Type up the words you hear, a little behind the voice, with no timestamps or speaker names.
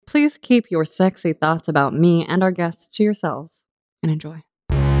Please keep your sexy thoughts about me and our guests to yourselves and enjoy.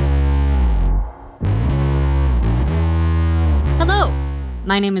 Hello,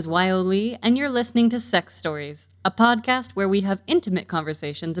 my name is Wyo Lee, and you're listening to Sex Stories, a podcast where we have intimate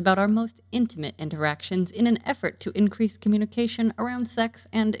conversations about our most intimate interactions in an effort to increase communication around sex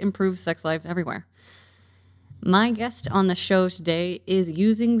and improve sex lives everywhere. My guest on the show today is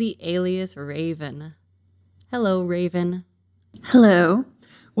using the alias Raven. Hello, Raven. Hello.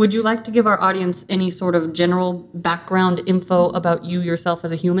 Would you like to give our audience any sort of general background info about you yourself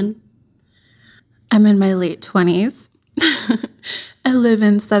as a human? I'm in my late 20s. I live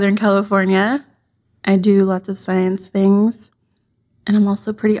in Southern California. I do lots of science things, and I'm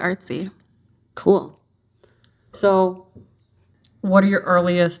also pretty artsy. Cool. So, what are your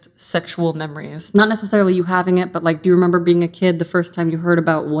earliest sexual memories? Not necessarily you having it, but like, do you remember being a kid the first time you heard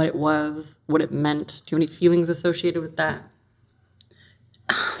about what it was, what it meant? Do you have any feelings associated with that?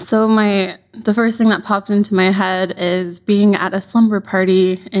 So the first thing that popped into my head is being at a slumber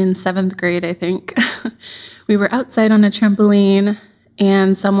party in 7th grade, I think. We were outside on a trampoline,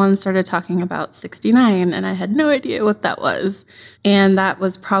 and someone started talking about 69, and I had no idea what that was. And that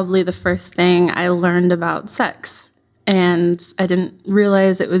was probably the first thing I learned about sex. And I didn't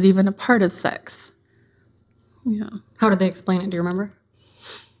realize it was even a part of sex. Yeah. How did they explain it? Do you remember?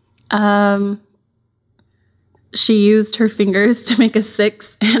 She used her fingers to make a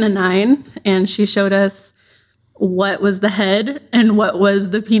 6 and a 9, and she showed us what was the head and what was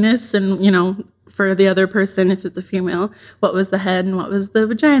the penis, and, for the other person, if it's a female, what was the head and what was the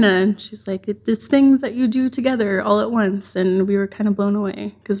vagina. And she's like, it's things that you do together all at once. And we were kind of blown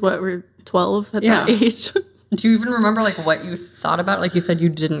away because we're 12 at that age. Do you even remember, what you thought about it? Like you said, you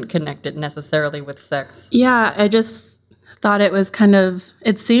didn't connect it necessarily with sex. Yeah, I just thought it was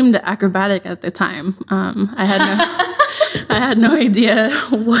it seemed acrobatic at the time. I had no idea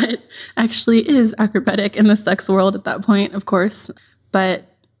what actually is acrobatic in the sex world at that point, of course. But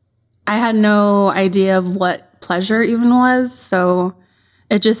I had no idea of what pleasure even was, so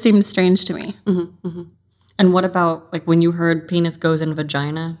it just seemed strange to me. Mm-hmm, mm-hmm. And what about, when you heard penis goes in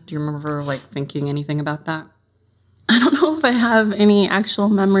vagina? Do you remember, thinking anything about that? I don't know if I have any actual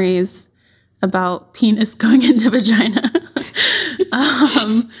memories about penis going into vagina.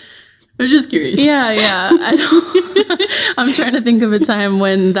 I'm just curious. Yeah. I'm trying to think of a time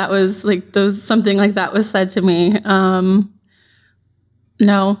when that was something like that was said to me.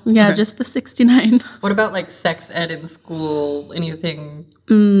 No, okay. Just the 69. What about sex ed in school? Anything?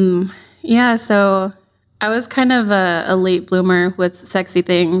 Yeah, so I was kind of a late bloomer with sexy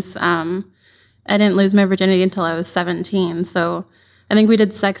things. I didn't lose my virginity until I was 17. So I think we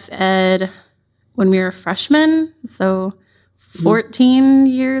did sex ed when we were freshmen. So 14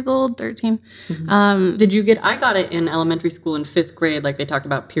 years old, 13. Mm-hmm. I got it in elementary school in 5th grade. They talked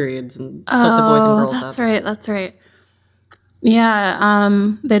about periods and split the boys and girls up. That's right. Yeah,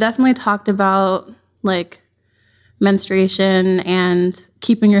 they definitely talked about menstruation and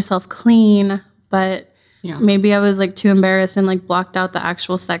keeping yourself clean, but maybe I was like too embarrassed and like blocked out the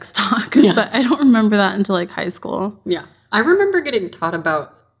actual sex talk. Yeah. But I don't remember that until like high school. Yeah. I remember getting taught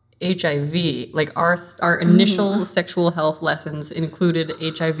about HIV. Like our initial sexual health lessons included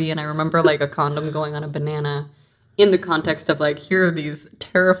HIV, and I remember like a condom going on a banana in the context of like, here are these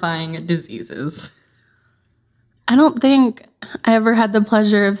terrifying diseases. I don't think I ever had the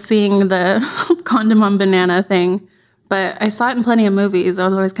pleasure of seeing the condom on banana thing, but I saw it in plenty of movies. I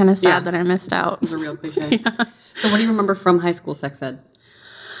was always kind of sad that I missed out. It was a real cliche. Yeah. So what do you remember from high school sex ed?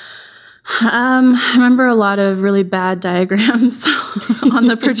 I remember a lot of really bad diagrams on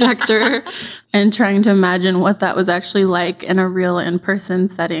the projector and trying to imagine what that was actually like in a real in-person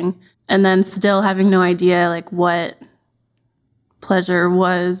setting, and then still having no idea like what pleasure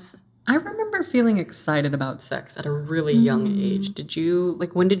was. I remember feeling excited about sex at a really young age. Did you,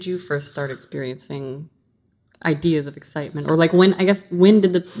 when did you first start experiencing ideas of excitement? Or when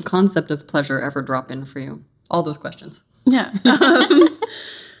did the concept of pleasure ever drop in for you? All those questions. Yeah.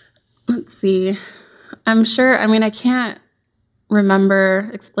 Let's see. I'm sure, I can't remember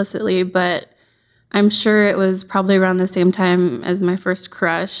explicitly, but I'm sure it was probably around the same time as my first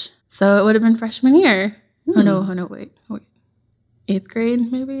crush. So it would have been freshman year. Oh no, wait. 8th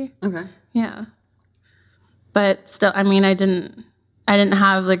grade, maybe? Okay. Yeah. But still, I didn't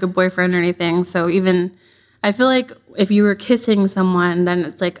have like a boyfriend or anything. So even, I feel like if you were kissing someone, then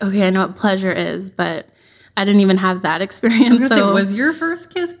it's like, okay, I know what pleasure is, but I didn't even have that experience. Was your first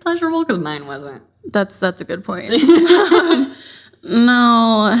kiss pleasurable? Because mine wasn't. That's a good point.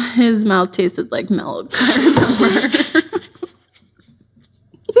 No, his mouth tasted like milk, I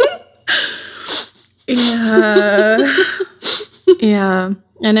remember. Yeah.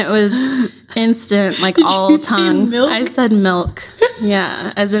 And it was instant, like Did all you say tongue. milk? I said milk.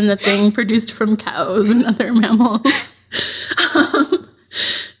 Yeah, as in the thing produced from cows and other mammals.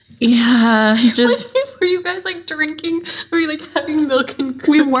 Yeah, just Were you guys like drinking? Were you like having milk and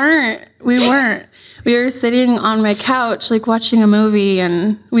we weren't. We were sitting on my couch, like watching a movie,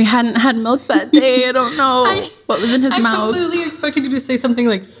 and we hadn't had milk that day. I don't know what was in his I mouth. completely expected you to say something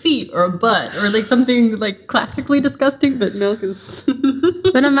like feet or a butt or like something like classically disgusting, but milk is.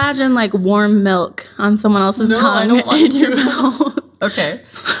 But imagine like warm milk on someone else's No, I tongue don't want in your to. mouth. Okay.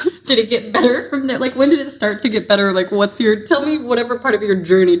 Did it get better from there? Like, when did it start to get better? Like, tell me whatever part of your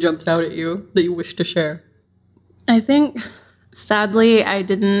journey jumps out at you that you wish to share. I think, sadly, I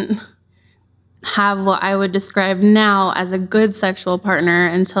didn't have what I would describe now as a good sexual partner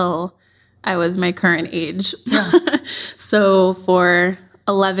until I was my current age. Yeah. So for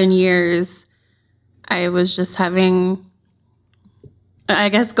 11 years, I was just having, I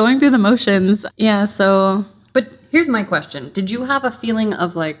guess, going through the motions. Yeah, so. But here's my question. Did you have a feeling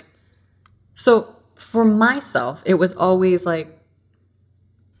of like, so for myself, it was always like,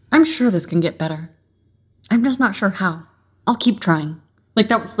 I'm sure this can get better. I'm just not sure how. I'll keep trying. Like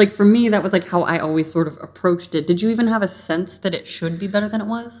that was like for me, that was like how I always sort of approached it. Did you even have a sense that it should be better than it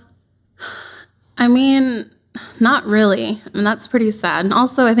was? I mean, not really. I mean, that's pretty sad. And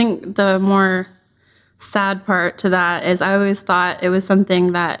also, I think the more sad part to that is I always thought it was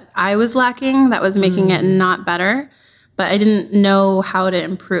something that I was lacking that was making it not better, but I didn't know how to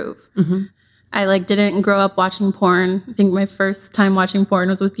improve. Mm-hmm. I like didn't grow up watching porn. I think my first time watching porn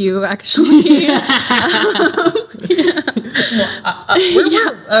was with you, actually.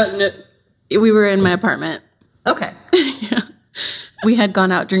 We were in my apartment. Okay. Yeah. We had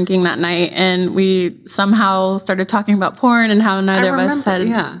gone out drinking that night, and we somehow started talking about porn and how neither of us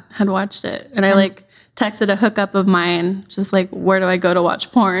had watched it. And I like texted a hookup of mine, just like, where do I go to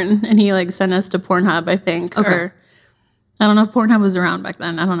watch porn? And he like sent us to Pornhub, I think. Okay. Or I don't know if Pornhub was around back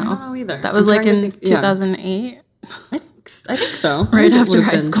then. I don't know. I don't know either. That was like in 2008. I think so. Right after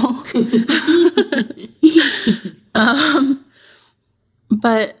high school.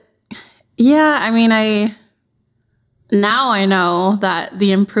 But yeah, I mean, now I know that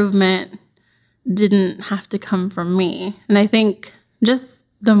the improvement didn't have to come from me. And I think just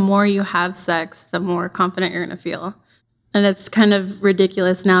the more you have sex, the more confident you're going to feel. And it's kind of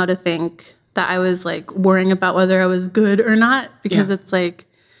ridiculous now to think that I was like worrying about whether I was good or not, because it's like,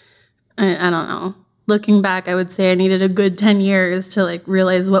 I don't know. Looking back, I would say I needed a good 10 years to like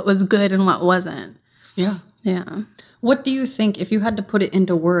realize what was good and what wasn't. Yeah. Yeah. What do you think, if you had to put it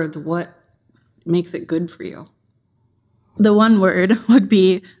into words, what makes it good for you? The one word would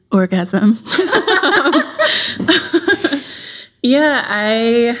be orgasm.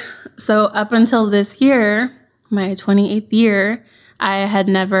 Yeah, so up until this year, my 28th year, I had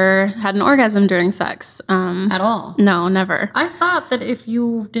never had an orgasm during sex. At all? No, never. I thought that if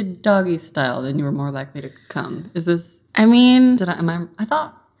you did doggy style, then you were more likely to come. Is this? I mean, I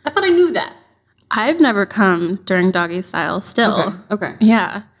thought I knew that. I've never come during doggy style still. Okay.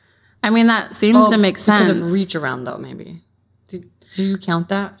 Yeah. I mean, that seems to make sense. Because of reach around, though, maybe. Do you count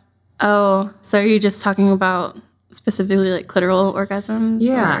that? Oh, so are you just talking about specifically like clitoral orgasms?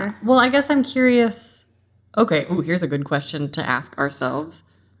 Yeah. Or? Well, I guess I'm curious. Okay. Oh, here's a good question to ask ourselves.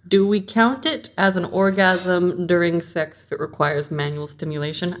 Do we count it as an orgasm during sex if it requires manual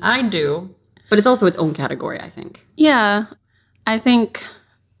stimulation? I do, but it's also its own category, I think. Yeah. I think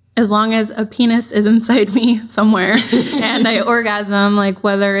as long as a penis is inside me somewhere and I orgasm, like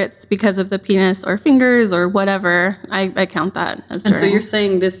whether it's because of the penis or fingers or whatever, I count that as And during. so you're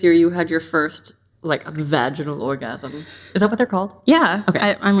saying this year you had your first, like, vaginal orgasm. Is that what they're called? Yeah.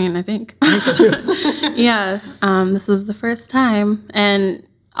 Okay. I mean, I think. I think so too. Yeah. This was the first time. And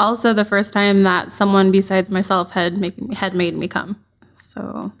also the first time that someone besides myself had made me come.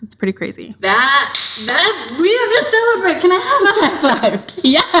 So it's pretty crazy. That we have to celebrate. Can I have a high five?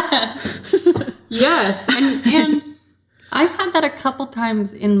 Yes. Yes. And I've had that a couple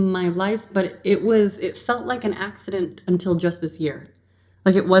times in my life, but it felt like an accident until just this year.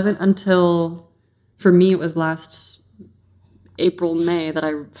 Like it wasn't until, for me, it was last April, May that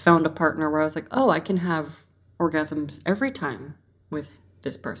I found a partner where I was like, oh, I can have orgasms every time with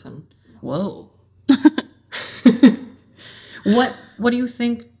this person. Whoa. What do you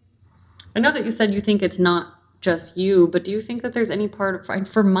think? I know that you said you think it's not just you, but do you think that there's any part of,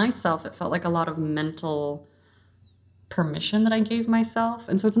 for myself, it felt like a lot of mental permission that I gave myself.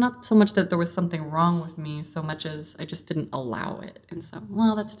 And so it's not so much that there was something wrong with me so much as I just didn't allow it. And so,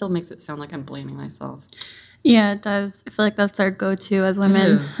 well, that still makes it sound like I'm blaming myself. Yeah, it does. I feel like that's our go-to as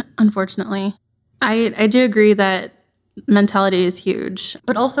women, unfortunately. I do agree that mentality is huge.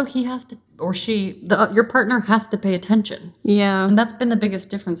 But also he has to, or she, your partner has to pay attention. Yeah. And that's been the biggest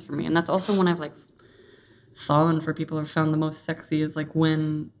difference for me. And that's also when I've like fallen for people or found the most sexy is like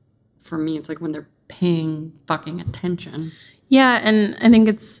when, for me, it's like when they're paying fucking attention. Yeah, and I think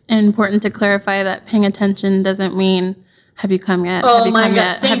it's important to clarify that paying attention doesn't mean, have you come yet? Oh have you my come God.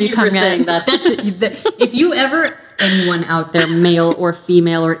 yet? Thank have you come for yet? saying that. If you ever, anyone out there, male or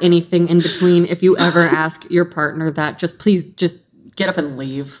female or anything in between, if you ever ask your partner that, please get up and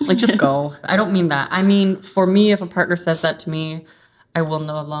leave. Like, just go. I don't mean that. I mean, for me, if a partner says that to me, I will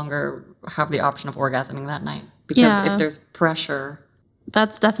no longer have the option of orgasming that night. Because if there's pressure.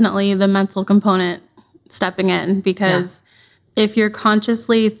 That's definitely the mental component stepping in, because if you're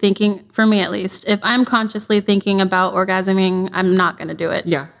consciously thinking, for me at least, if I'm consciously thinking about orgasming, I'm not going to do it.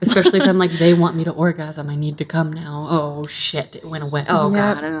 Yeah, especially if I'm like, they want me to orgasm, I need to come now. Oh, shit, it went away. Oh,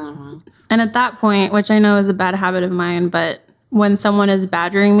 God, I don't know. And at that point, which I know is a bad habit of mine, but when someone is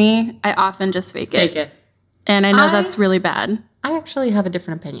badgering me, I often just fake it. And I know that's really bad. I actually have a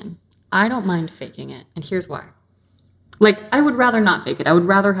different opinion. I don't mind faking it, and here's why. Like, I would rather not fake it. I would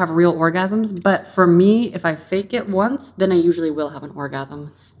rather have real orgasms. But for me, if I fake it once, then I usually will have an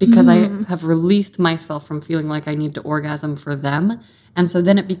orgasm because I have released myself from feeling like I need to orgasm for them. And so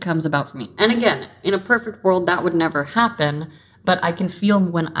then it becomes about for me. And again, in a perfect world, that would never happen. But I can feel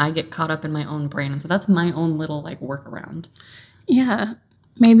when I get caught up in my own brain. And so that's my own little, like, workaround. Yeah.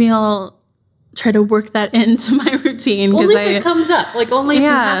 Maybe I'll try to work that into my routine. Only if it comes up. Like, only if you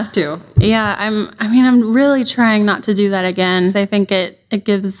have to. Yeah, I'm really trying not to do that again. I think it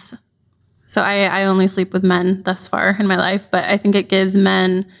gives, so I only sleep with men thus far in my life, but I think it gives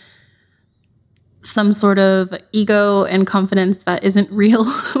men some sort of ego and confidence that isn't real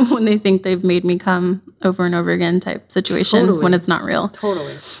when they think they've made me come over and over again type situation when it's not real.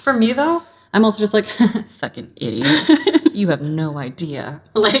 Totally. For me, though, I'm also just like, fucking idiot. You have no idea.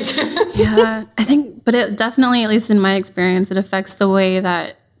 Like, yeah, I think, but it definitely, at least in my experience, it affects the way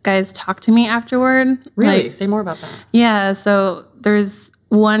that guys talk to me afterward. Really? Like, say more about that. Yeah, so there's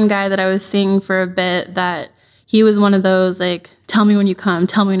one guy that I was seeing for a bit that he was one of those, like, tell me when you come,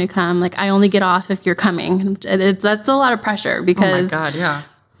 tell me when you come. Like, I only get off if you're coming. That's a lot of pressure because oh my God, yeah.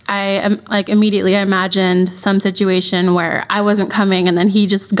 I am like immediately I imagined some situation where I wasn't coming and then he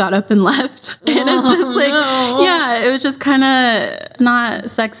just got up and left. And it's just like, yeah, it was just kind of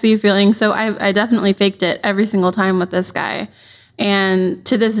not sexy feeling. So I definitely faked it every single time with this guy. And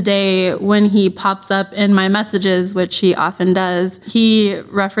to this day, when he pops up in my messages, which he often does, he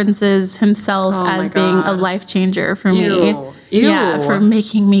references himself as being a life changer for me. Ew. Yeah, for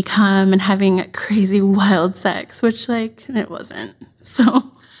making me come and having crazy wild sex, which like it wasn't.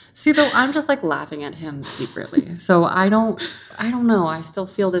 So see, though, I'm just like laughing at him secretly. So I don't know. I still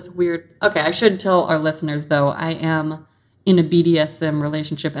feel this weird. Okay, I should tell our listeners, though, I am in a BDSM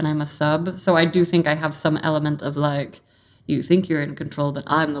relationship and I'm a sub. So I do think I have some element of like, you think you're in control, but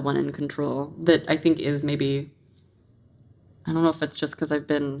I'm the one in control. That I think is maybe, I don't know if it's just because I've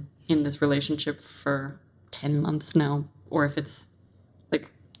been in this relationship for 10 months now, or if it's like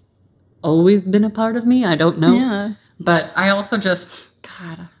always been a part of me. I don't know. Yeah. But I also just,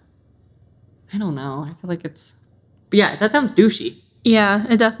 God, I don't know. I feel like it's, yeah, that sounds douchey. Yeah,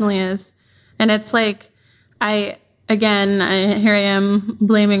 it definitely is. And it's like, here I am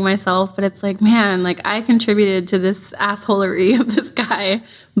blaming myself, but it's like, man, like I contributed to this assholery of this guy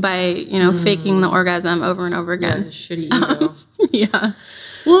by, faking the orgasm over and over again. Yeah, shitty ego. Yeah.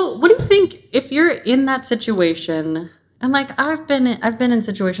 Well, what do you think if you're in that situation? And like I've been in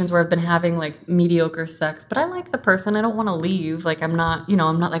situations where I've been having like mediocre sex, but I like the person. I don't want to leave. Like I'm not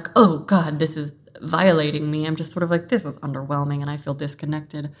like, oh God, this is violating me. I'm just sort of like, this is underwhelming and I feel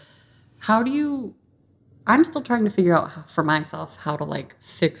disconnected. I'm still trying to figure out for myself how to like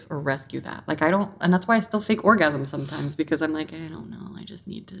fix or rescue that. Like and that's why I still fake orgasms sometimes because I'm like, I don't know. I just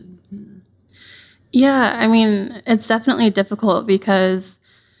need to. Yeah. I mean, it's definitely difficult because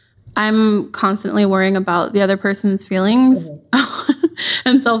I'm constantly worrying about the other person's feelings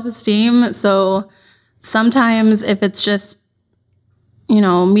and self-esteem. So sometimes if it's just,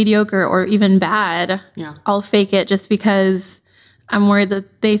 mediocre or even bad, I'll fake it just because I'm worried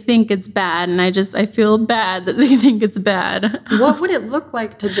that they think it's bad. And I feel bad that they think it's bad. What would it look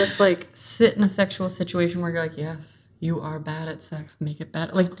like to just like sit in a sexual situation where you're like, yes, you are bad at sex, make it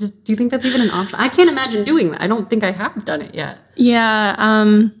better? Like, do you think that's even an option? I can't imagine doing that. I don't think I have done it yet. Yeah.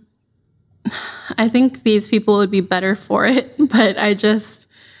 I think these people would be better for it, but I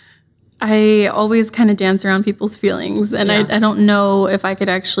always kind of dance around people's feelings, and I don't know if I could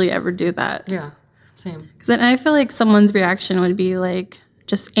actually ever do that. Yeah, same. Because I feel like someone's reaction would be like,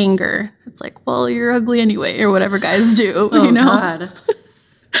 just anger. It's like, well, you're ugly anyway, or whatever guys do, Oh, you know? God.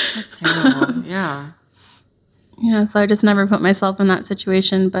 That's terrible. Yeah. Yeah, so I just never put myself in that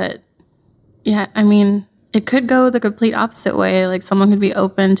situation. But yeah, I mean, it could go the complete opposite way. Like someone could be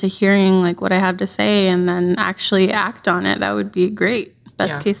open to hearing like what I have to say and then actually act on it. That would be great.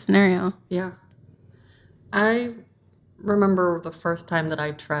 Best case scenario. Yeah. I remember the first time that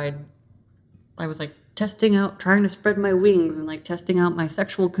I was like trying to spread my wings and like testing out my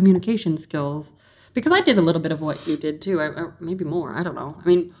sexual communication skills. Because I did a little bit of what you did too. Maybe more. I don't know. I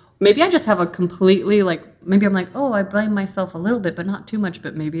mean, maybe I just have a completely maybe I'm like, oh, I blame myself a little bit, but not too much.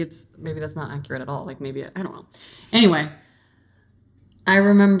 But maybe that's not accurate at all. Like maybe, I don't know. Anyway, I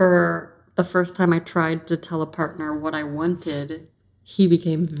remember the first time I tried to tell a partner what I wanted, he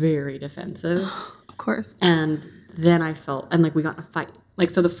became very defensive. Of course. And then I felt, and like we got in a fight. Like,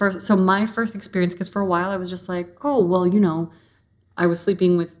 so my first experience, because for a while I was just like, oh, well, I was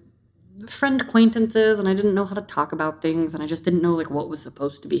sleeping with friend acquaintances and I didn't know how to talk about things and I just didn't know like what was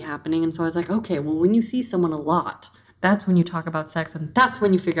supposed to be happening. And so I was like, okay, well, when you see someone a lot, that's when you talk about sex and that's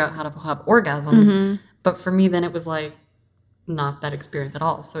when you figure out how to have orgasms. Mm-hmm. But for me, then it was like not that experience at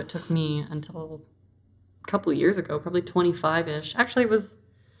all. So it took me until a couple of years ago, probably 25-ish. Actually, it was,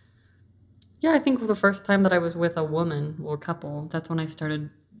 I think the first time that I was with a woman or a couple, that's when I started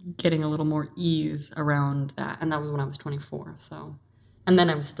getting a little more ease around that. And that was when I was 24. So, and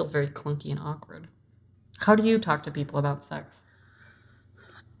then I was still very clunky and awkward. How do you talk to people about sex?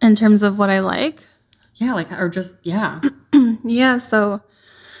 In terms of what I like? Yeah, Yeah, so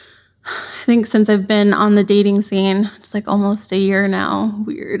I think since I've been on the dating scene, it's like almost a year now,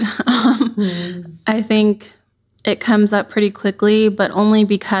 weird. I think it comes up pretty quickly, but only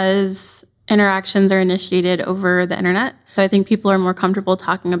because interactions are initiated over the internet. So I think people are more comfortable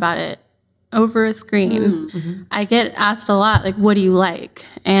talking about it over a screen. Mm-hmm. I get asked a lot, like, what do you like?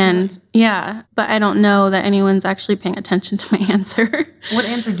 And but I don't know that anyone's actually paying attention to my answer. What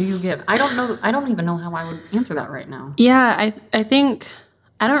answer do you give? I don't know. I don't even know how I would answer that right now. Yeah, I think,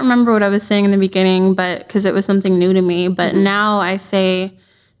 I don't remember what I was saying in the beginning, but because it was something new to me. But now I say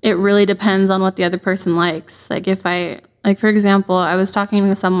it really depends on what the other person likes. Like for example, I was talking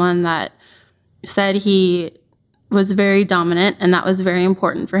to someone that said he was very dominant and that was very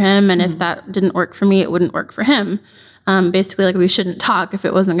important for him. And if that didn't work for me, it wouldn't work for him. Basically, like we shouldn't talk if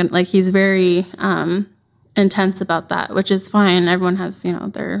it wasn't going to, like he's very intense about that, which is fine. Everyone has,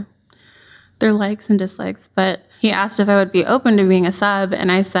 their likes and dislikes. But he asked if I would be open to being a sub.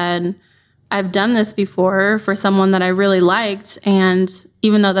 And I said, I've done this before for someone that I really liked. And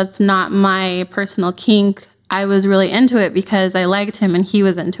even though that's not my personal kink, I was really into it because I liked him and he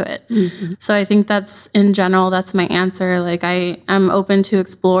was into it. Mm-hmm. So I think that's, in general, that's my answer. Like I'm open to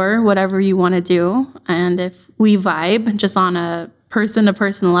explore whatever you want to do. And if we vibe just on a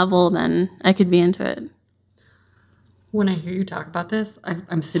person-to-person level, then I could be into it. When I hear you talk about this,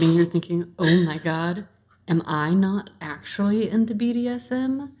 I'm sitting here thinking, oh my God, am I not actually into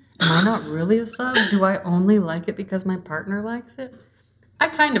BDSM? Am I not really a sub? Do I only like it because my partner likes it? I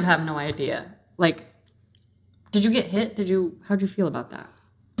kind of have no idea. Like, did you get hit? How'd you feel about that?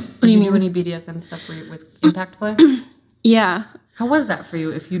 Did you do any BDSM stuff with impact play? Yeah. How was that for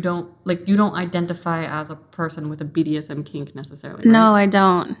you if you don't identify as a person with a BDSM kink necessarily, right? No, I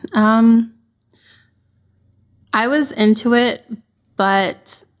don't. I was into it,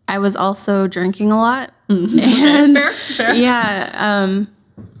 but I was also drinking a lot. And fair. Yeah,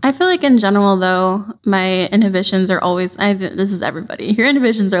 I feel like in general, though, my inhibitions are always, this is everybody, your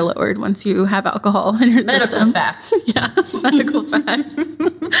inhibitions are lowered once you have alcohol in your system. Medical fact. Yeah, medical fact.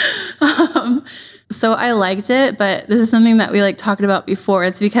 So I liked it, but this is something that we talked about before.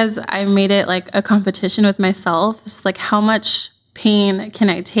 It's because I made it like a competition with myself. It's like, how much pain can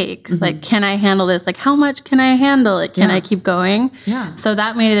I take? Mm-hmm. Like, can I handle this? Like, how much can I handle it? Can I keep going? Yeah. So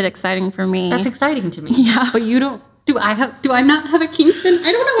that made it exciting for me. That's exciting to me. Yeah. But you don't. Do I not have a kink then?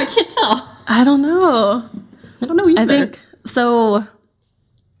 I don't know. I can't tell. I don't know. I don't know either. I think so.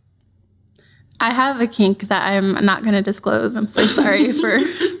 I have a kink that I'm not going to disclose. I'm so sorry for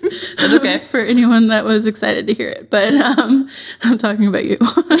That's okay. For anyone that was excited to hear it. But I'm talking about you.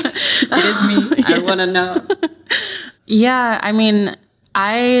 It is me. I want to know. Yeah, I mean,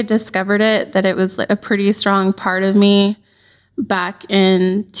 I discovered that it was a pretty strong part of me back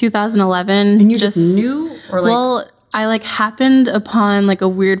in 2011. And you just knew? Or well, I happened upon a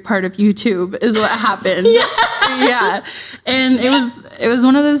weird part of YouTube is what happened. Yeah. And it was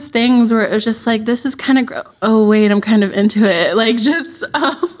one of those things where it was just this is kind of, oh wait, I'm kind of into it.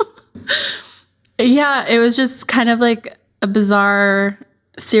 Yeah, it was just kind of a bizarre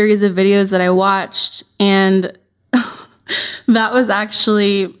series of videos that I watched. And That was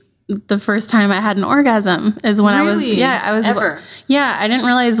actually the first time I had an orgasm is when I was Ever? Yeah, I didn't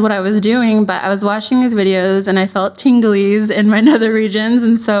realize what I was doing, but I was watching his videos and I felt tinglies in my nether regions,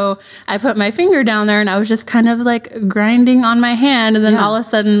 and so I put my finger down there and I was just kind of like grinding on my hand, and then all of a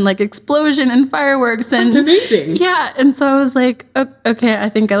sudden like explosion and fireworks, and That's amazing. Yeah, and so I was like, okay, I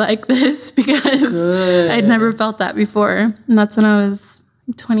think I like this because I'd never felt that before, and that's when I was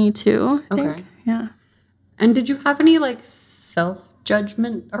 22, I think. Yeah. And did you have any like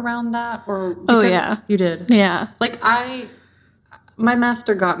self-judgment around that, or yeah, you did? Yeah. Like my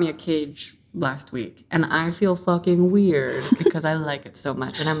master got me a cage last week, and I feel fucking weird because I like it so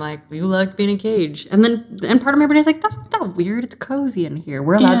much, and I'm like, you like being in a cage, and part of my brain is like, that's not that weird, it's cozy in here,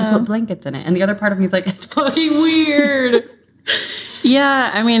 we're allowed to put blankets in it, and the other part of me is like, it's fucking weird. Yeah,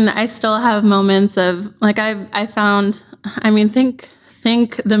 I mean, I still have moments of like I found, I mean, think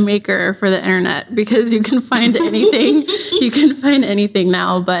the maker for the internet, because you can find anything. You can find anything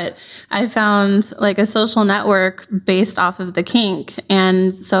now, but I found like a social network based off of the kink,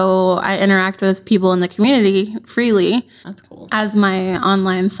 and so I interact with people in the community freely. That's cool. As my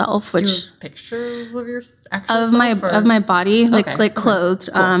online self, which do you have pictures of your actual of self, of my body, like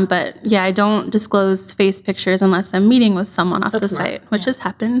clothed. Cool. But yeah, I don't disclose face pictures unless I'm meeting with someone off the site, which has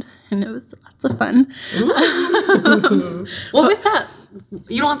happened, and it was lots of fun. What was that?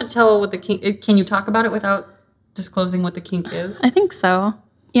 You don't have to tell what the kink. Can you talk about it without disclosing what the kink is? I think so.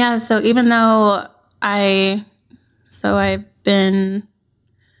 Yeah. So even though I've been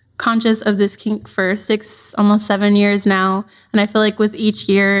conscious of this kink for 6, almost 7 years now, and I feel like with each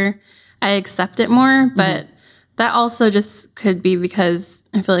year I accept it more. But that also just could be because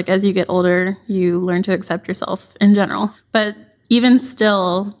I feel like as you get older, you learn to accept yourself in general. But even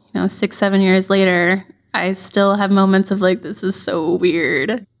still, 6, 7 years later, I still have moments of like, this is so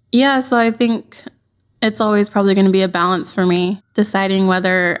weird. Yeah, so I think it's always probably going to be a balance for me, deciding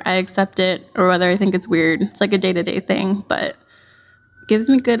whether I accept it or whether I think it's weird. It's like a day-to-day thing, but it gives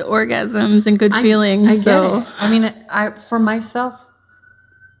me good orgasms and good feelings. I get it. I mean, for myself,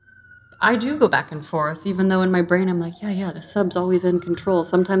 I do go back and forth, even though in my brain I'm like, yeah, the sub's always in control.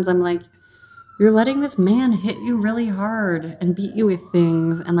 Sometimes I'm like, you're letting this man hit you really hard and beat you with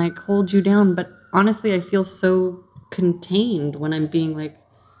things and like hold you down, but honestly, I feel so contained when I'm being like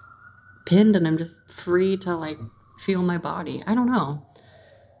pinned and I'm just free to like feel my body. I don't know.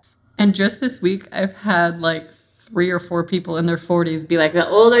 And just this week, I've had like 3 or 4 people in their 40s be like, the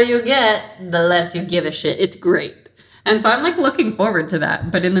older you get, the less you give a shit. It's great. And so I'm like looking forward to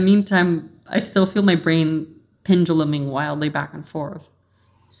that. But in the meantime, I still feel my brain penduluming wildly back and forth.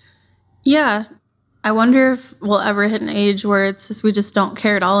 Yeah. I wonder if we'll ever hit an age where it's just we just don't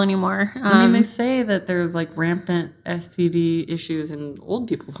care at all anymore. I mean, they say that there's like rampant STD issues in old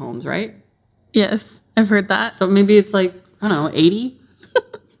people's homes, right? Yes, I've heard that. So maybe it's like, I don't know, 80?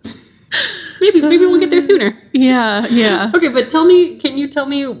 maybe we'll get there sooner. Yeah. Okay, but can you tell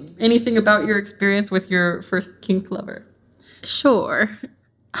me anything about your experience with your first kink lover? Sure.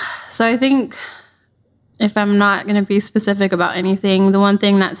 So I think if I'm not going to be specific about anything, the one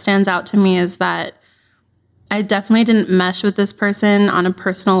thing that stands out to me is that I definitely didn't mesh with this person on a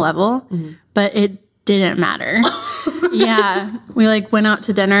personal level, but it didn't matter. Yeah. We like went out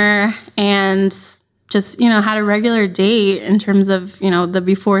to dinner and just, had a regular date in terms of, the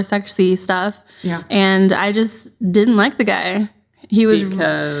before sexy stuff. Yeah. And I just didn't like the guy. He was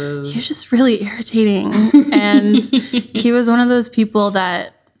just really irritating. And he was one of those people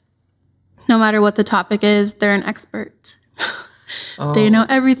that no matter what the topic is, they're an expert. They know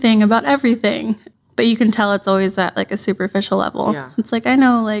everything about everything. But you can tell it's always at like a superficial level. Yeah. It's like I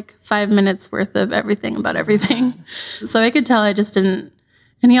know like 5 minutes worth of everything about everything. So I could tell I just didn't.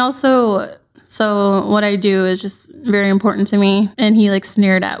 And he also, so what I do is just very important to me. And he like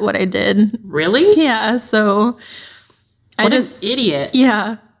sneered at what I did. Really? Yeah. So What an idiot.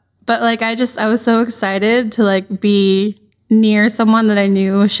 Yeah. But like I was so excited to like be near someone that I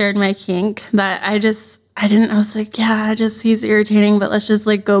knew shared my kink that I was like, he's irritating, but let's just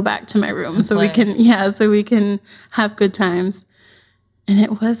like go back to my room so we can have good times. And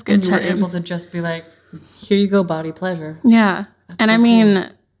it was good times. You were able to just be like, here you go, body pleasure. Yeah. And I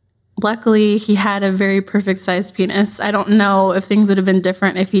mean, luckily he had a very perfect sized penis. I don't know if things would have been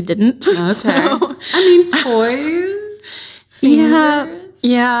different if he didn't. Okay. So, I mean, toys, fingers.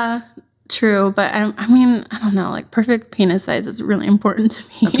 Yeah. True, but I mean, I don't know, like perfect penis size is really important to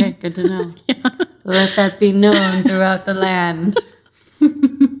me. Okay, good to know. Yeah. Let that be known throughout the land.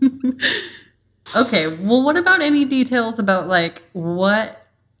 Okay, well, what about any details about like what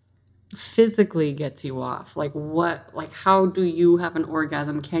physically gets you off? Like how do you have an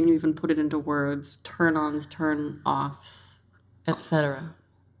orgasm? Can you even put it into words? Turn-ons, turn-offs, etc.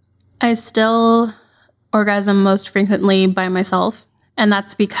 I still orgasm most frequently by myself, and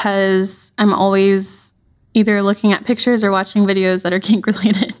that's because I'm always either looking at pictures or watching videos that are kink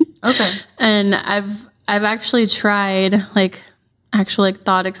related. Okay. And I've actually tried actual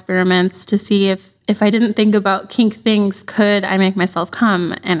thought experiments to see if I didn't think about kink things, could I make myself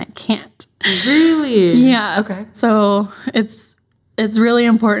come? And I can't. Really? Yeah. Okay. So it's really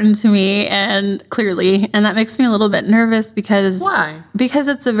important to me, and that makes me a little bit nervous because Why? Because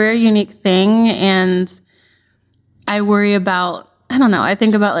it's a very unique thing, and I worry about, I don't know, I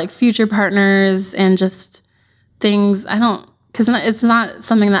think about future partners and just things. Because it's not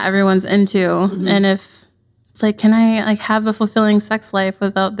something that everyone's into. Mm-hmm. And if it's can I have a fulfilling sex life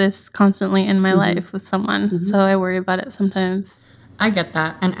without this constantly in my life with someone? Mm-hmm. So I worry about it sometimes. I get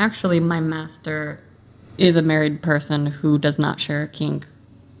that. And actually, my master is a married person who does not share a kink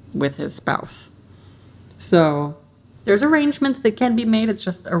with his spouse. So there's arrangements that can be made. It's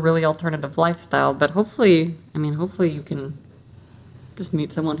just a really alternative lifestyle. But hopefully you can just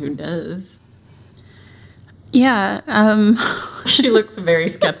meet someone who does. Yeah. She looks very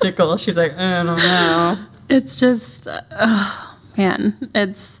skeptical. She's like, I don't know. It's just, man,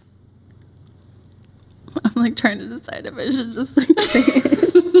 I'm trying to decide if I should just say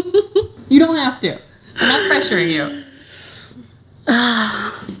it. You don't have to. I'm not pressuring you.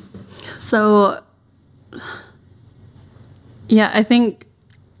 So, yeah, I think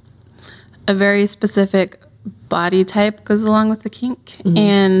a very specific body type goes along with the kink. Mm-hmm.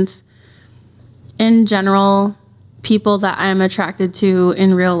 And in general, people that I'm attracted to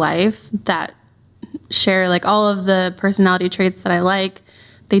in real life that share all of the personality traits that I like,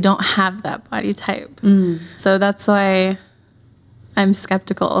 they don't have that body type. So that's why I'm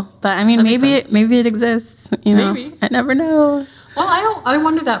skeptical. But I mean, maybe it exists, Maybe. I never know. Well, I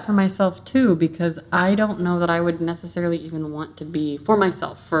wonder that for myself too, because I don't know that I would necessarily even want to be for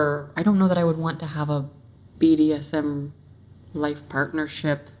myself. I don't know that I would want to have a BDSM life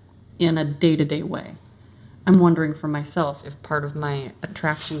partnership in a day-to-day way. I'm wondering for myself if part of my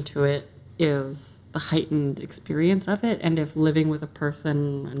attraction to it is the heightened experience of it, and if living with a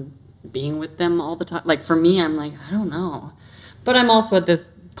person and being with them all the time, for me, I'm I don't know. But I'm also at this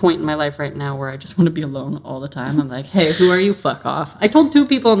point in my life right now where I just want to be alone all the time. I'm like, hey, who are you? Fuck off. I told 2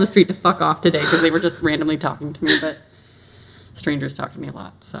 people on the street to fuck off today because they were just randomly talking to me, but strangers talk to me a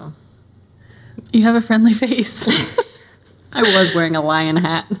lot, so. You have a friendly face. I was wearing a lion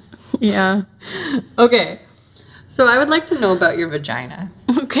hat. Yeah. Okay. So I would like to know about your vagina.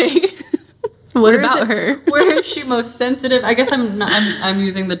 Okay. What about her? Where is she most sensitive? I guess I'm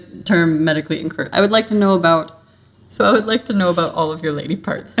using the term medically incorrect. I would like to know about all of your lady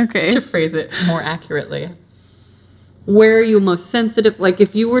parts. Okay. To phrase it more accurately. Where are you most sensitive?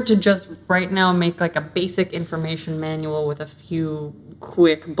 If you were to just right now make a basic information manual with a few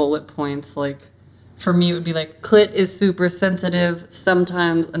quick bullet points, for me it would be clit is super sensitive.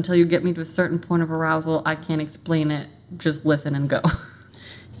 Sometimes until you get me to a certain point of arousal, I can't explain it. Just listen and go.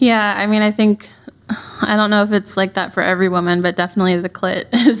 Yeah, I mean, I don't know if it's like that for every woman, but definitely the clit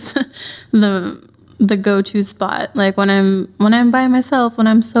is the go-to spot. When I'm by myself, when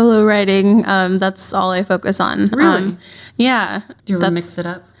I'm solo writing, that's all I focus on. Really? Yeah. Do you ever mix it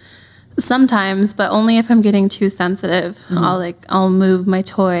up? Sometimes, but only if I'm getting too sensitive. Mm-hmm. I'll move my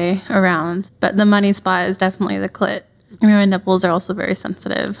toy around. But the money spot is definitely the clit. I mean, my nipples are also very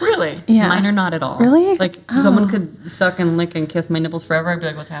sensitive. Really? Yeah. Mine are not at all. Really? Someone could suck and lick and kiss my nipples forever. I'd be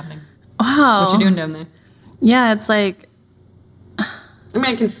like, what's happening? Wow. What you doing down there? Yeah, it's I mean,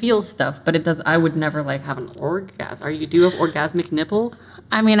 I can feel stuff, but I would never have an orgasm. Do you have orgasmic nipples?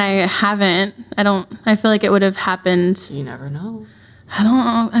 I mean, I haven't. I feel like it would have happened. You never know. I don't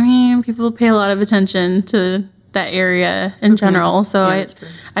know. I mean, people pay a lot of attention to that area in general. So yeah,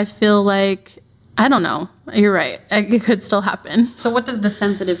 I feel I don't know. You're right. It could still happen. So what does the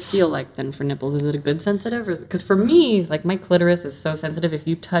sensitive feel like then for nipples? Is it a good sensitive? Because for me, my clitoris is so sensitive. If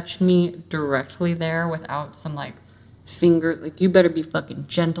you touch me directly there without some fingers, you better be fucking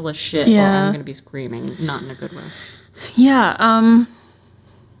gentle as shit, or I'm going to be screaming, not in a good way. Yeah.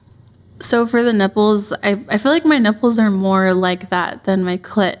 So for the nipples, I feel like my nipples are more like that than my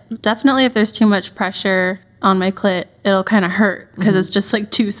clit. Definitely if there's too much pressure on my clit, it'll kind of hurt because it's just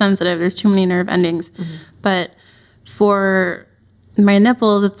too sensitive. There's too many nerve endings. Mm-hmm. But for my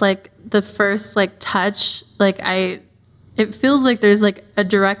nipples, it's the first touch, it feels like there's a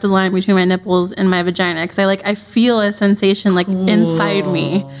direct line between my nipples and my vagina because I feel a sensation inside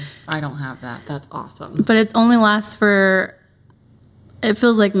me. I don't have that. That's awesome. But it only lasts for it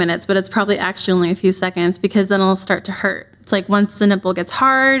feels like minutes, but it's probably actually only a few seconds because then it'll start to hurt. It's like once the nipple gets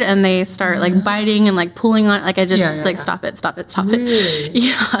hard and they start like biting and like pulling on it, like it's like, stop it. Really?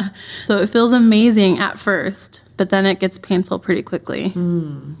 Yeah. So it feels amazing at first, but then it gets painful pretty quickly.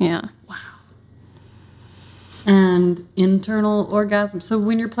 Yeah. Wow. And internal orgasm. So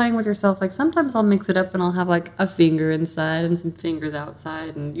when you're playing with yourself, like sometimes I'll mix it up and I'll have like a finger inside and some fingers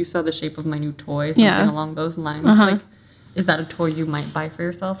outside. And you saw the shape of my new toy, something along those lines. Like, is that a toy you might buy for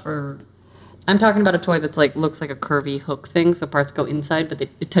yourself? Or I'm talking about a toy that's like looks like a curvy hook thing, so parts go inside, but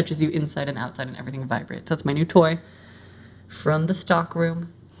it touches you inside and outside, and everything vibrates. That's my new toy from the stock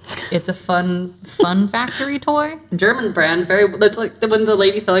room. It's a fun factory toy, German brand. That's like when the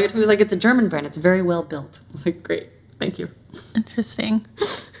lady selling it to me was like, "It's a German brand. It's very well built." I was like, "Great, thank you." Interesting.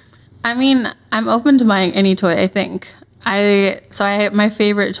 I mean, I'm open to buying any toy. I think my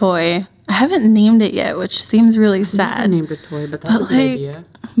favorite toy. I haven't named it yet, which seems really sad. I named a toy, but that's a good idea.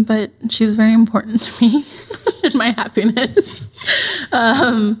 But she's very important to me and my happiness.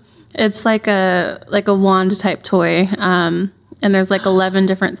 It's like a wand type toy, and there's like 11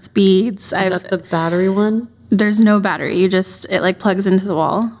 different speeds. Is that the battery one? There's no battery. It like plugs into the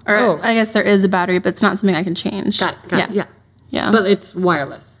wall. Or I guess there is a battery, but it's not something I can change. Got it. Yeah. But it's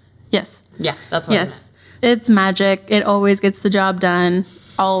wireless. Yes. Yeah, that's what I meant. It's magic. It always gets the job done.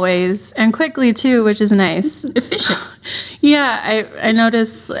 Always. And quickly too, which is nice. Efficient. Yeah, I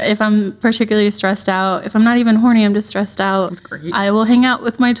notice if I'm particularly stressed out, if I'm not even horny, I'm just stressed out. That's great. I will hang out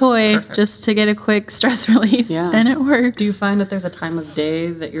with my toy just to get a quick stress release. Yeah. And it works. Do you find that there's a time of day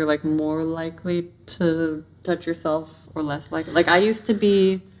that you're like more likely to touch yourself or less likely? Like I used to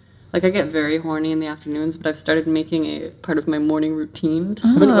be, like I get very horny in the afternoons, but I've started making a part of my morning routine to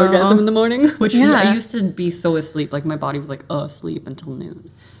have an orgasm in the morning, which I used to be so asleep. Like my body was like asleep until noon.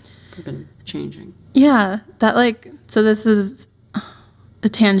 I've been changing. Yeah, so this is a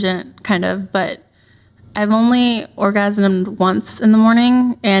tangent kind of, but I've only orgasmed once in the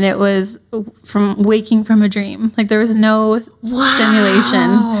morning, and it was from waking from a dream. Like there was no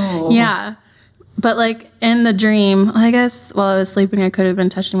stimulation. Yeah. But like in the dream, I guess while I was sleeping, I could have been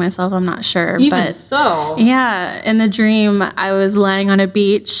touching myself. I'm not sure. Even so. Yeah. In the dream, I was lying on a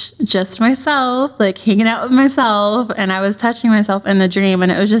beach, just myself, like hanging out with myself. And I was touching myself in the dream.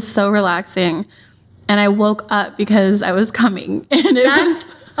 And it was just so relaxing. And I woke up because I was coming. And That's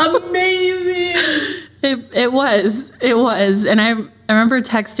amazing. It was. And I remember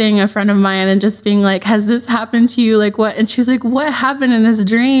texting a friend of mine and just being like, has this happened to you? Like what? And she was like, what happened in this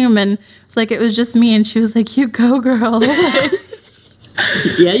dream? And it's like, it was just me. And she was like, you go, girl.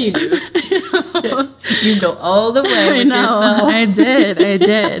 Yeah, you do. You go all the way with yourself. I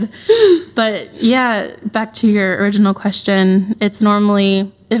did. But yeah, back to your original question. It's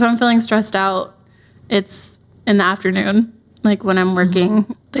normally, if I'm feeling stressed out, it's in the afternoon, like when I'm working.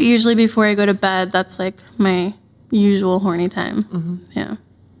 Mm-hmm. But usually before I go to bed, that's like my usual horny time. Mm-hmm. Yeah.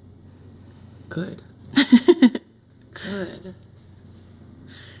 Good. Good.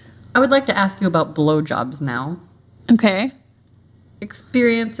 I would like to ask you about blowjobs now. Okay.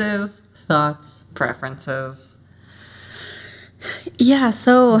 Experiences, thoughts, preferences. Yeah,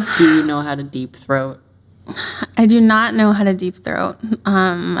 so... Do you know how to deep throat? I do not know how to deep throat.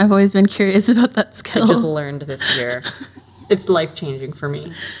 I've always been curious about that skill. I just learned this year. It's life-changing for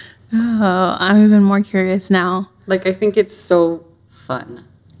me. Oh, I'm even more curious now. Like, I think it's so fun.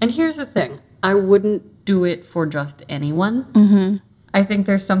 And here's the thing. I wouldn't do it for just anyone. Mm-hmm. I think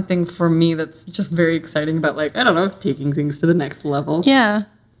there's something for me that's just very exciting about, like, I don't know, taking things to the next level. Yeah.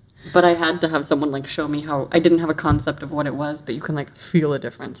 But I had to have someone, like, show me how... I didn't have a concept of what it was, but you can, like, feel a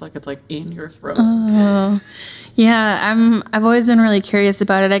difference. Like, it's, like, in your throat. Oh. Yeah, I've always been really curious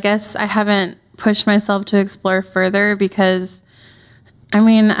about it. I guess I haven't pushed myself to explore further because... I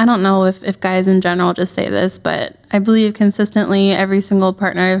mean, I don't know if guys in general just say this, but I believe consistently every single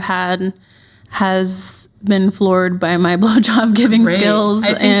partner I've had has been floored by my blowjob giving skills.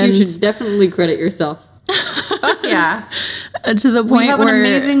 I think you should definitely credit yourself. Yeah. To the point where... We have an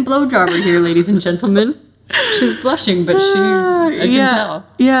amazing blowjobber here, ladies and gentlemen. She's blushing, but I can tell.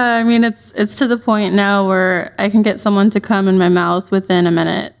 Yeah, I mean, it's to the point now where I can get someone to come in my mouth within a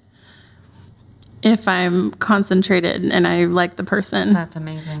minute. If I'm concentrated and I like the person. That's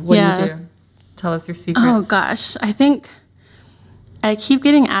amazing. What do you do? Tell us your secrets. Oh, gosh. I think I keep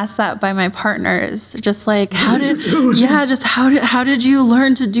getting asked that by my partners. Just like, how did you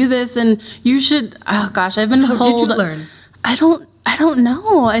learn to do this? And you should, oh, gosh, I've been told. How did you learn? I don't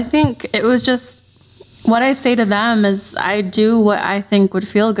know. I think it was just what I say to them is I do what I think would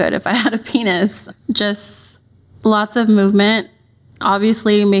feel good if I had a penis. Just lots of movement.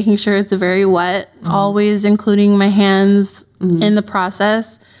 Obviously, making sure it's very wet, always including my hands in the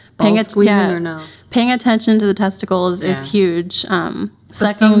process. Squeezing or no? Paying attention to the testicles is huge.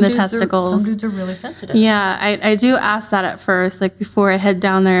 Sucking the testicles. Some dudes are really sensitive. Yeah, I do ask that at first. Like before I head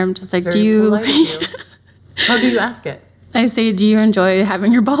down there, I'm just like, do you? How do you ask it? I say, do you enjoy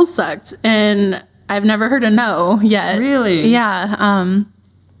having your balls sucked? And I've never heard a no yet. Really? Yeah.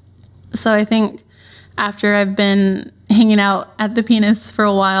 So I think after I've been hanging out at the penis for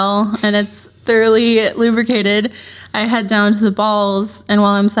a while and it's thoroughly lubricated, I head down to the balls, and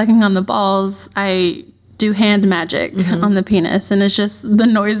while I'm sucking on the balls, I do hand magic on the penis, and it's just the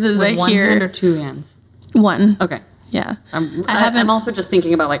noises I hear. One hand or two hands? One. Okay. Yeah. I'm also just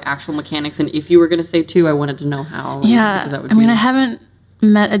thinking about like actual mechanics, and if you were going to say two, I wanted to know how. Yeah. That would I haven't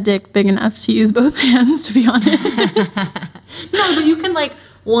met a dick big enough to use both hands, to be honest. No, but you can like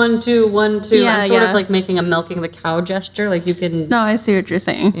 1, 2, 1, 2. Yeah, I'm sort of like making a milking the cow gesture. Like you can. No, I see what you're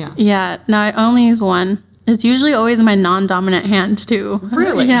saying. Yeah. Yeah. No, I only use one. It's usually always my non-dominant hand too.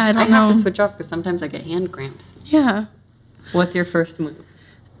 Really? Yeah, I have to switch off because sometimes I get hand cramps. Yeah. What's your first move?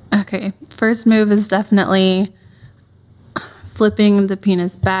 Okay. First move is definitely flipping the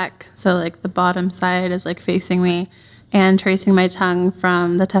penis back. So like the bottom side is like facing me, and tracing my tongue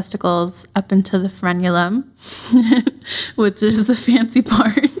from the testicles up into the frenulum, which is the fancy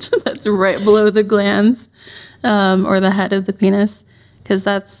part that's right below the glands, or the head of the penis, because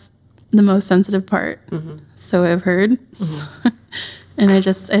that's the most sensitive part. So I've heard. And I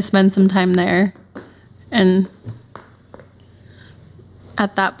spend some time there, and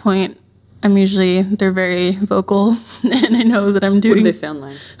at that point they're very vocal, and I know that I'm doing. What do they sound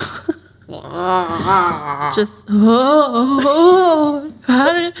like? Just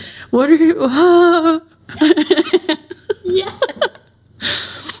what are you? Yes.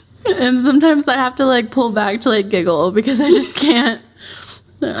 And sometimes I have to like pull back to like giggle because I just can't.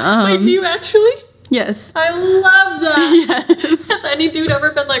 Wait, do you actually? Yes. I love that. Yes. Has any dude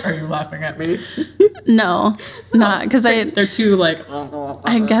ever been like, "Are you laughing at me?" No, not because they're too like.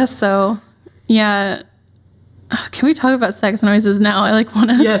 I guess so. Yeah. Can we talk about sex noises now? I like want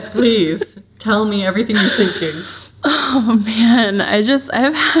to. Yes, please. Tell me everything you're thinking. Oh man,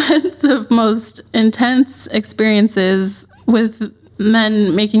 I've had the most intense experiences with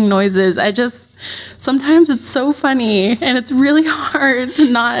men making noises. Sometimes it's so funny, and it's really hard to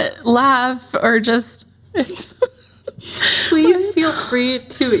not laugh or just. Please feel free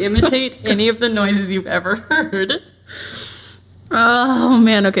to imitate any of the noises you've ever heard. Oh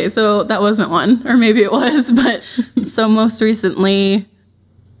man, okay, so that wasn't one, or maybe it was, but so most recently,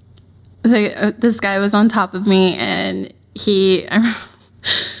 this guy was on top of me, and his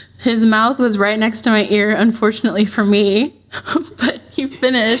mouth was right next to my ear, unfortunately for me, but he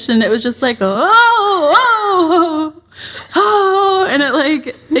finished, and it was just like, oh, and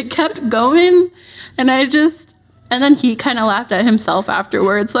it kept going, and then he kind of laughed at himself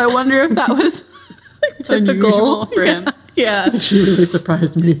afterwards, so I wonder if that was typical for him. Yeah. She really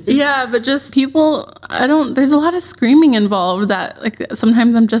surprised me. Yeah, but just people, there's a lot of screaming involved that, like,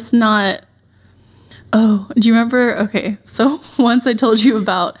 sometimes I'm just not. Oh, do you remember? Okay, so once I told you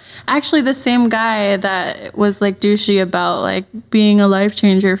about, actually the same guy that was, like, douchey about, like, being a life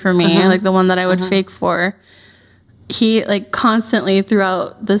changer for me, like the one that I would fake for, he, like, constantly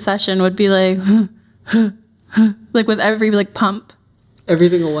throughout the session would be like, like, with every, like, pump. Every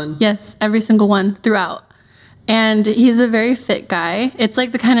single one? Yes, every single one throughout. And he's a very fit guy. It's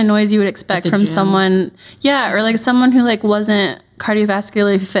like the kind of noise you would expect from gym. Someone, yeah, or like someone who like wasn't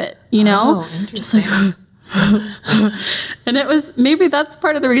cardiovascularly fit, you know? Oh, interesting. Just like, and maybe that's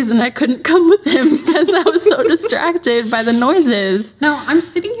part of the reason I couldn't come with him, because I was so distracted by the noises. Now, I'm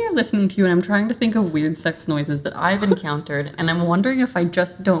sitting here listening to you, and I'm trying to think of weird sex noises that I've encountered, and I'm wondering if I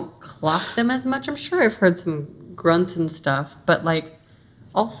just don't clock them as much. I'm sure I've heard some grunts and stuff, but like,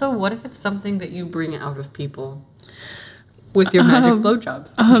 also, what if it's something that you bring out of people with your magic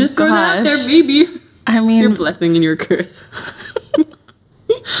blowjobs? Just throw that out there, baby. I mean, your blessing and your curse.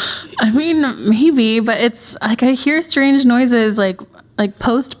 I mean, maybe, but it's like I hear strange noises like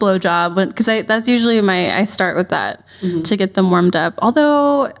post blowjob, because that's usually I start with that to get them warmed up.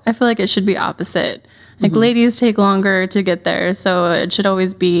 Although I feel like it should be opposite. Like ladies take longer to get there, so it should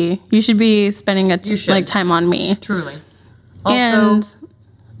always be. You should be spending time on me. Truly. Also,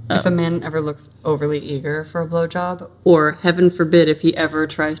 if a man ever looks overly eager for a blowjob, or heaven forbid if he ever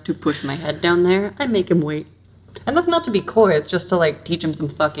tries to push my head down there, I make him wait. And that's not to be coy, it's just to like teach him some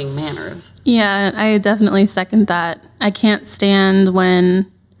fucking manners. Yeah, I definitely second that. I can't stand when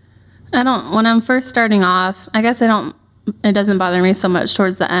I'm first starting off, I guess it doesn't bother me so much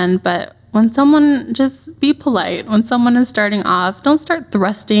towards the end, but when someone, just be polite. When someone is starting off, don't start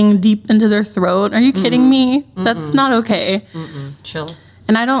thrusting deep into their throat. Are you kidding me? That's not okay. Chill.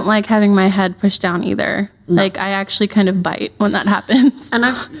 And I don't like having my head pushed down either. No. Like, I actually kind of bite when that happens.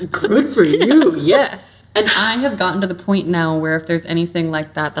 And good for you, yes. And I have gotten to the point now where if there's anything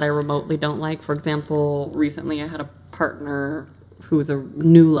like that I remotely don't like, for example, recently I had a partner who's a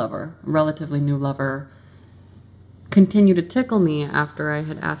new lover, a relatively new lover, continue to tickle me after I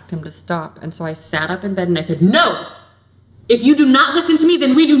had asked him to stop. And so I sat up in bed and I said, no! If you do not listen to me,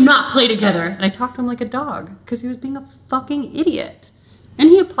 then we do not play together. And I talked to him like a dog because he was being a fucking idiot. And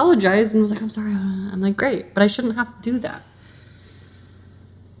he apologized and was like, I'm sorry. I'm like, great, but I shouldn't have to do that.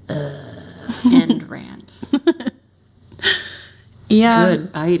 End rant. Yeah.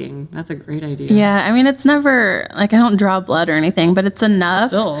 Good biting. That's a great idea. Yeah, I mean, it's never, like, I don't draw blood or anything, but it's enough.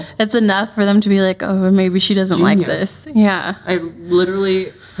 Still. It's enough for them to be like, oh, maybe she doesn't like this. Yeah. I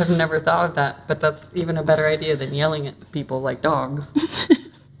literally have never thought of that, but that's even a better idea than yelling at people like dogs.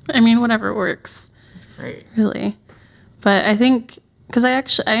 I mean, whatever works. That's great. Really. But I think, because I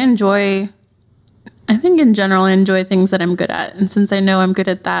think in general, I enjoy things that I'm good at. And since I know I'm good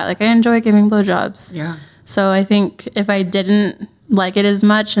at that, like, I enjoy giving blowjobs. Yeah. So I think if I didn't like it as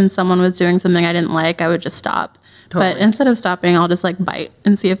much and someone was doing something I didn't like, I would just stop. Totally. But instead of stopping, I'll just, like, bite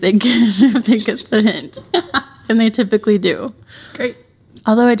and see if they get the hint. And they typically do. It's great.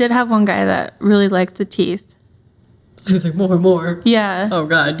 Although I did have one guy that really liked the teeth. So he was like, more and more. Yeah. Oh,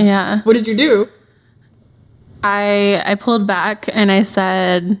 God. Yeah. What did you do? I pulled back and I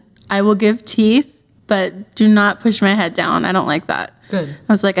said, I will give teeth, but do not push my head down. I don't like that. Good.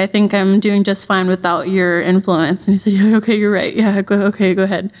 I was like, I think I'm doing just fine without your influence. And he said, yeah, okay, you're right. Yeah, go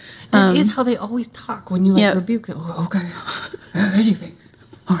ahead. That is how they always talk when you, like, rebuke them. Oh, okay. Anything.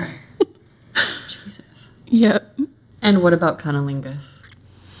 Okay. Jesus. Yep. And what about cunnilingus?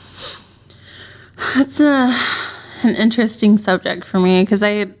 That's an interesting subject for me because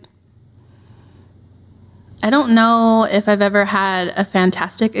I don't know if I've ever had a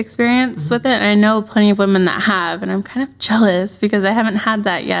fantastic experience with it. I know plenty of women that have, and I'm kind of jealous because I haven't had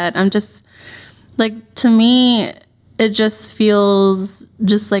that yet. I'm just, like, to me, it just feels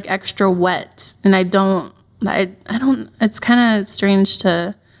just, like, extra wet. And I don't, it's kind of strange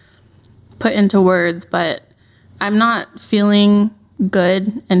to put into words, but I'm not feeling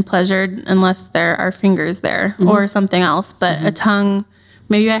good and pleasured unless there are fingers there or something else. But a tongue,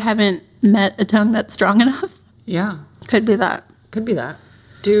 maybe I haven't met a tongue that's strong enough. Yeah. Could be that.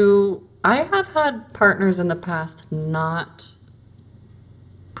 I have had partners in the past not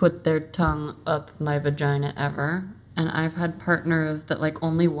put their tongue up my vagina ever. And I've had partners that, like,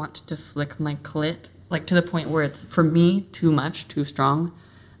 only want to flick my clit, like, to the point where it's, for me, too much, too strong.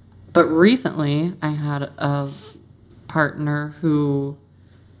 But recently, I had a partner who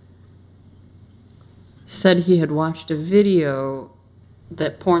said he had watched a video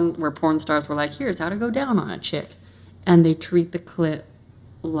where porn stars were like, here's how to go down on a chick. And they treat the clit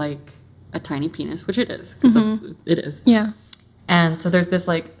like a tiny penis, which it is, because it is. Yeah. And so there's this,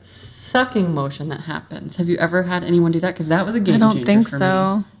 like, sucking motion that happens. Have you ever had anyone do that? Because that was a game changer. I don't think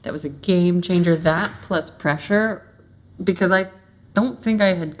so. That was a game changer. That plus pressure, because I don't think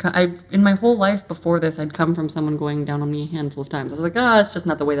I had, in my whole life before this, I'd come from someone going down on me a handful of times. I was like, it's just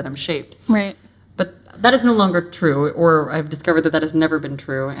not the way that I'm shaped. Right. But that is no longer true, or I've discovered that has never been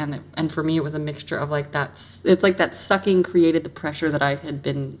true. And for me, it was a mixture of, like, it's like that sucking created the pressure that I had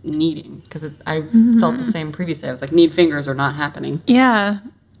been needing. Because I felt the same previously. I was like, need fingers are not happening. Yeah.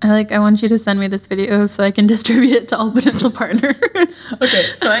 I want you to send me this video so I can distribute it to all potential partners.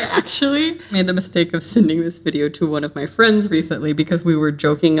 Okay, so I actually made the mistake of sending this video to one of my friends recently because we were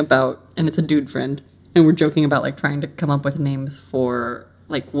joking about, and it's a dude friend, and we're joking about, like, trying to come up with names for,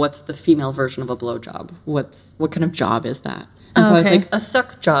 like, what's the female version of a blowjob? What kind of job is that? And so I was like, a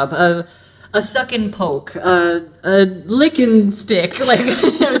suck job, a suck and poke, a lick and stick. Like,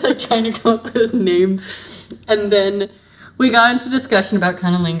 I was, like, trying to come up with names, and then we got into discussion about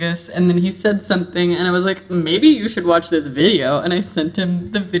cunnilingus, and then he said something, and I was like, maybe you should watch this video. And I sent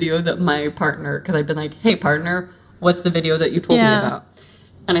him the video that my partner, because I'd been like, hey, partner, what's the video that you told me about?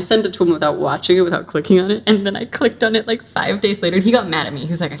 And I sent it to him without watching it, without clicking on it. And then I clicked on it, like, 5 days later, and he got mad at me.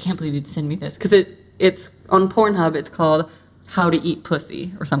 He was like, I can't believe you'd send me this. Because it's on Pornhub, it's called How to Eat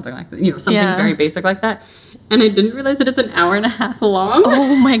Pussy or something like that. You know, something very basic like that. And I didn't realize that it's an hour and a half long.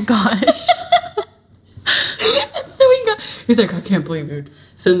 Oh, my gosh. And so he's like, I can't believe you'd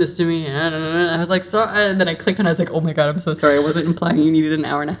send this to me. And I was like, so, and then I clicked on it. I was like, oh my God, I'm so sorry. I wasn't implying you needed an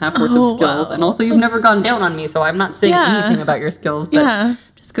hour and a half worth of skills. Wow. And also, you've never gone down on me, so I'm not saying anything about your skills. But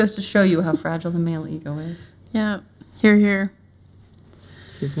just goes to show you how fragile the male ego is. Yeah. Hear, hear.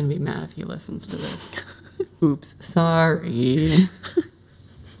 He's going to be mad if he listens to this. Oops, sorry.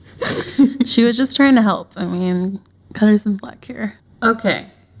 She was just trying to help. I mean, cut her some slack here. Okay.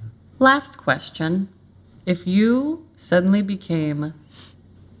 Last question. If you suddenly became,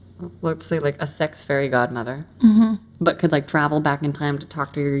 let's say, like a sex fairy godmother, but could like travel back in time to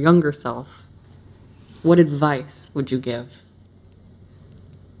talk to your younger self, what advice would you give?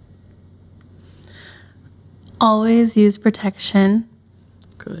 Always use protection.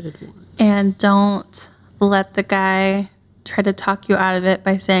 Good one. And don't let the guy try to talk you out of it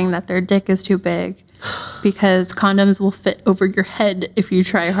by saying that their dick is too big, because condoms will fit over your head if you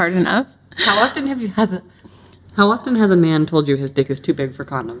try hard enough. How often has a man told you his dick is too big for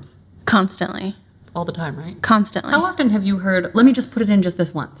condoms? Constantly. All the time, right? Constantly. How often have you heard, let me just put it in just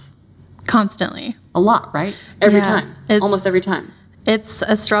this once? Constantly. A lot, right? Every Yeah, time. Almost every time. It's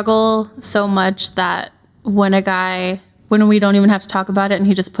a struggle so much that when we don't even have to talk about it and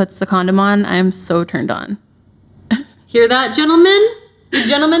he just puts the condom on, I'm so turned on. Hear that, gentlemen? You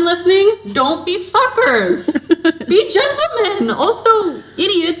gentlemen listening? Don't be fuckers. Be gentlemen. Also,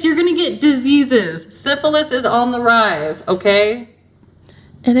 idiots, you're going to get diseases. Syphilis is on the rise, okay?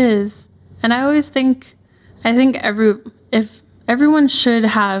 It is. And I think everyone should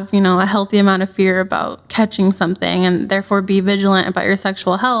have, a healthy amount of fear about catching something and therefore be vigilant about your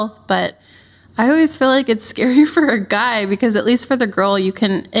sexual health. But I always feel like it's scary for a guy, because at least for the girl, you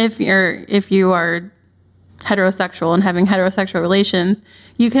can, if you are heterosexual and having heterosexual relations,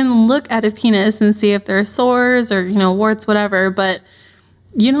 you can look at a penis and see if there are sores or, warts, whatever, but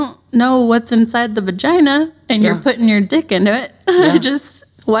you don't know what's inside the vagina and you're putting your dick into it. Yeah.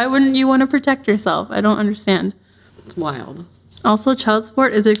 Why wouldn't you want to protect yourself? I don't understand. It's wild. Also, child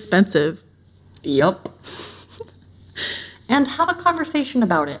support is expensive. Yup. And have a conversation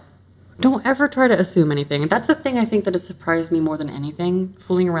about it. Don't ever try to assume anything. And that's the thing I think that has surprised me more than anything.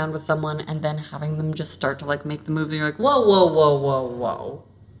 Fooling around with someone and then having them just start to like make the moves and you're like, whoa, whoa, whoa, whoa, whoa.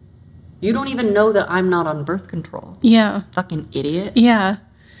 You don't even know that I'm not on birth control. Yeah. Fucking idiot. Yeah.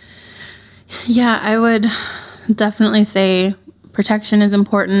 Yeah, I would definitely say protection is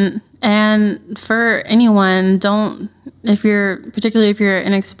important. And for anyone, particularly if you're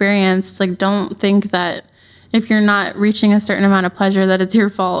inexperienced, like don't think that if you're not reaching a certain amount of pleasure that it's your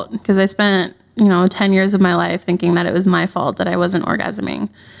fault. Because I spent, 10 years of my life thinking that it was my fault that I wasn't orgasming.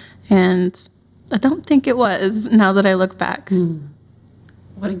 And I don't think it was, now that I look back.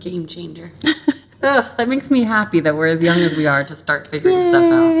 What a game changer. Ugh, that makes me happy that we're as young as we are to start figuring stuff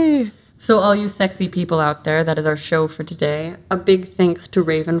out. So all you sexy people out there, that is our show for today. A big thanks to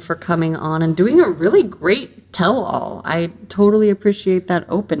Raven for coming on and doing a really great tell-all. I totally appreciate that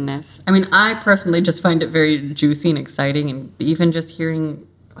openness. I mean, I personally just find it very juicy and exciting, and even just hearing,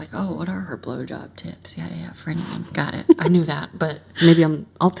 like, oh, what are her blowjob tips? Yeah, for anyone. Got it. I knew that, but maybe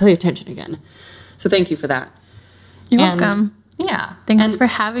I'll pay attention again. So thank you for that. You're welcome. Yeah. Thanks for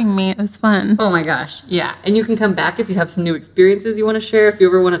having me. It was fun. Oh my gosh. Yeah. And you can come back if you have some new experiences you want to share. If you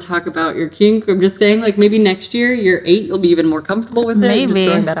ever want to talk about your kink, I'm just saying, like, maybe next year, year 8, you'll be even more comfortable with it. Maybe. Just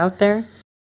throwing that out there.